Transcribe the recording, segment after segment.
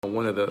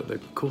One of the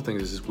cool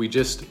things is we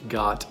just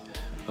got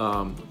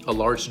a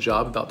large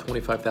job, about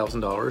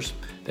 $25,000,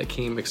 that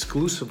came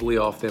exclusively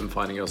off them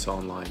finding us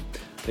online.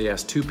 They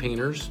asked 2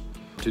 painters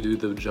to do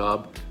the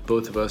job.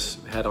 Both of us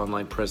had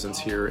online presence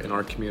here in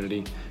our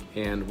community,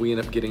 and we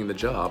ended up getting the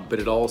job, but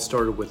it all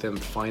started with them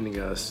finding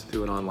us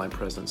through an online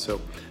presence.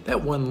 So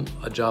that one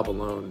job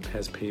alone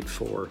has paid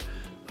for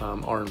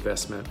our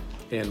investment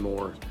and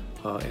more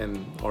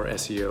in our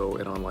SEO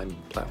and online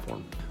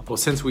platform. Well,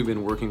 since we've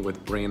been working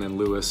with Brandon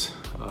Lewis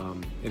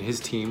and his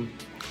team,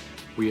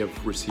 we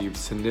have received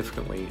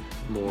significantly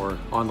more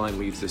online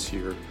leads this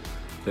year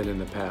than in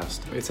the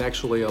past. It's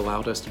actually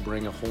allowed us to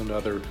bring a whole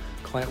nother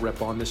client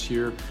rep on this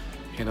year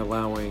and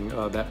allowing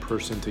that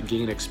person to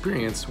gain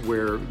experience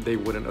where they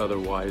wouldn't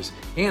otherwise.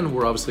 And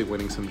we're obviously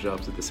winning some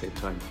jobs at the same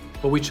time.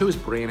 But we chose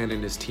Brandon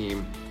and his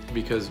team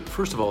because,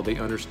 first of all, they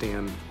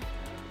understand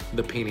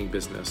the painting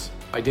business.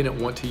 I didn't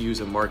want to use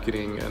an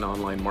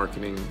online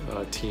marketing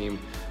team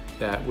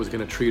that was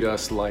gonna treat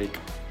us like,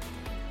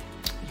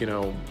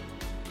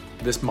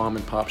 this mom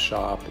and pop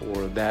shop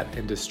or that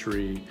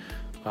industry.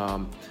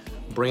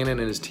 Brandon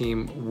and his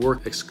team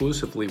work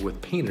exclusively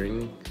with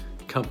painting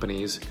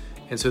companies,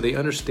 and so they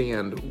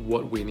understand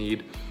what we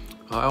need.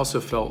 I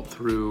also felt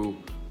through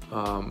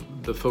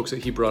the folks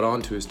that he brought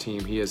onto his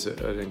team, he has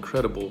an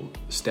incredible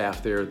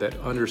staff there that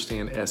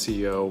understand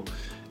SEO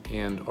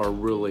and are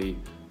really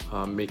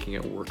making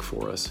it work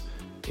for us.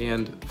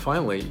 And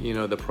finally,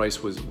 the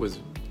price was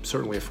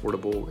certainly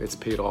affordable. It's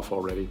paid off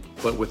already.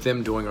 But with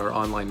them doing our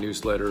online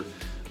newsletter,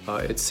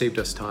 it saved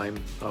us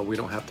time. We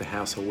don't have to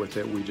hassle with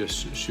it. We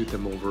just shoot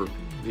them over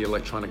the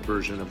electronic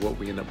version of what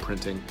we end up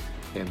printing,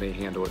 and they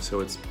handle it.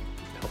 So it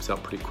helps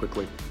out pretty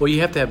quickly. Well, you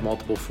have to have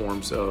multiple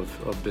forms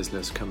of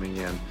business coming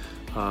in.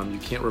 You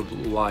can't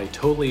rely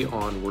totally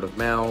on word of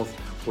mouth,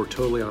 or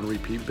totally on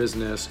repeat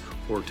business,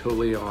 or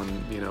totally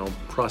on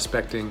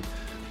prospecting.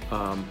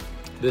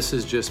 This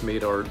has just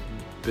made our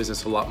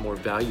business a lot more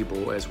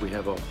valuable as we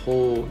have a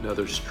whole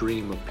nother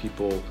stream of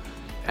people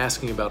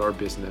asking about our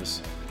business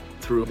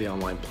through the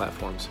online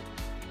platforms.